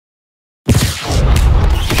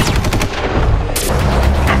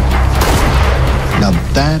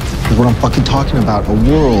That is what I'm fucking talking about. A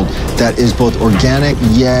world that is both organic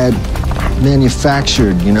yet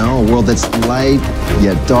manufactured, you know? A world that's light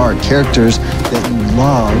yet dark. Characters that you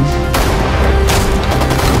love.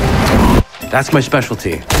 That's my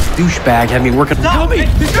specialty. Douchebag had me working. Help me!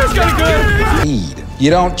 This guy's got a gun! Lead. You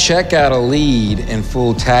don't check out a lead in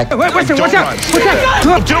full tact. Wait, watch out! Watch out!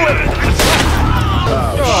 Don't do it!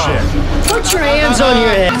 Oh, shit. Put your hands on your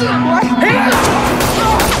head.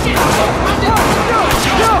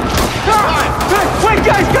 Wait,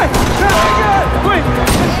 guys! Wait!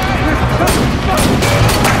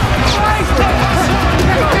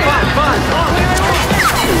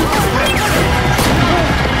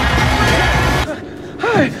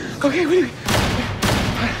 Okay, wait.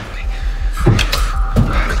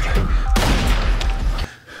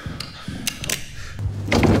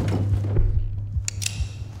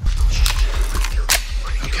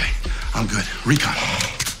 Okay, I'm good. Recon.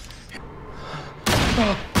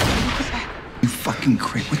 You fucking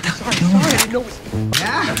creep. What the hell?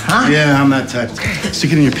 Yeah, I'm that type.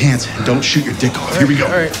 Stick it in your pants and don't shoot your dick off. Here we go.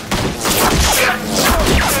 All right.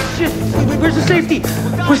 Shit! Where's the safety?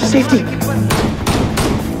 Where's the safety?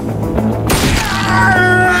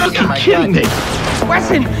 Are you kidding me?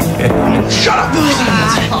 Wesson! Shut up!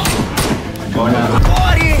 Going out.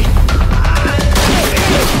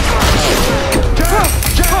 Go!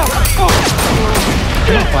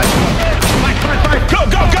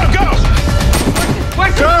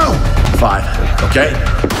 Go! 5, okay?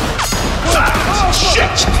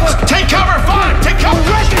 Shit! Take cover! 5! Take cover!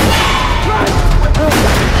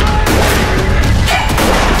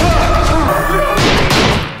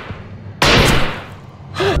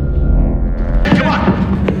 Come on!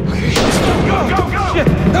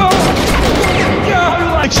 Go!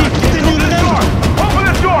 Chief, continue to the door! Open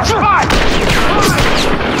this door! 5!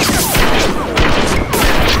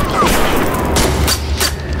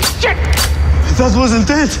 Shit! That wasn't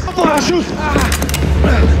it! Shoot!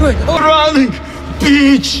 Running!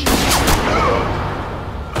 Bitch!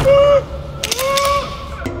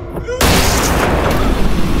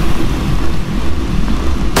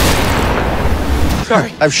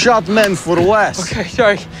 Sorry. I've shot men for less. Okay,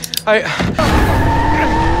 sorry.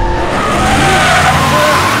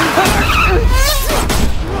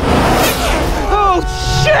 Oh,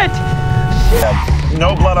 shit!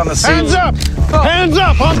 No blood on the scene. Hands up! Hands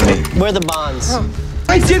up! Where are the bonds? All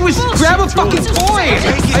I did was grab a fucking toy!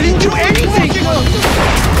 I didn't do anything!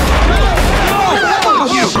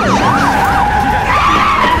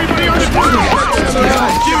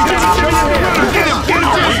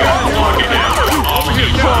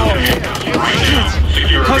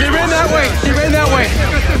 Oh, they ran that way! They ran that way!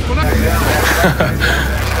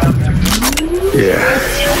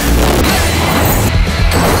 Yeah.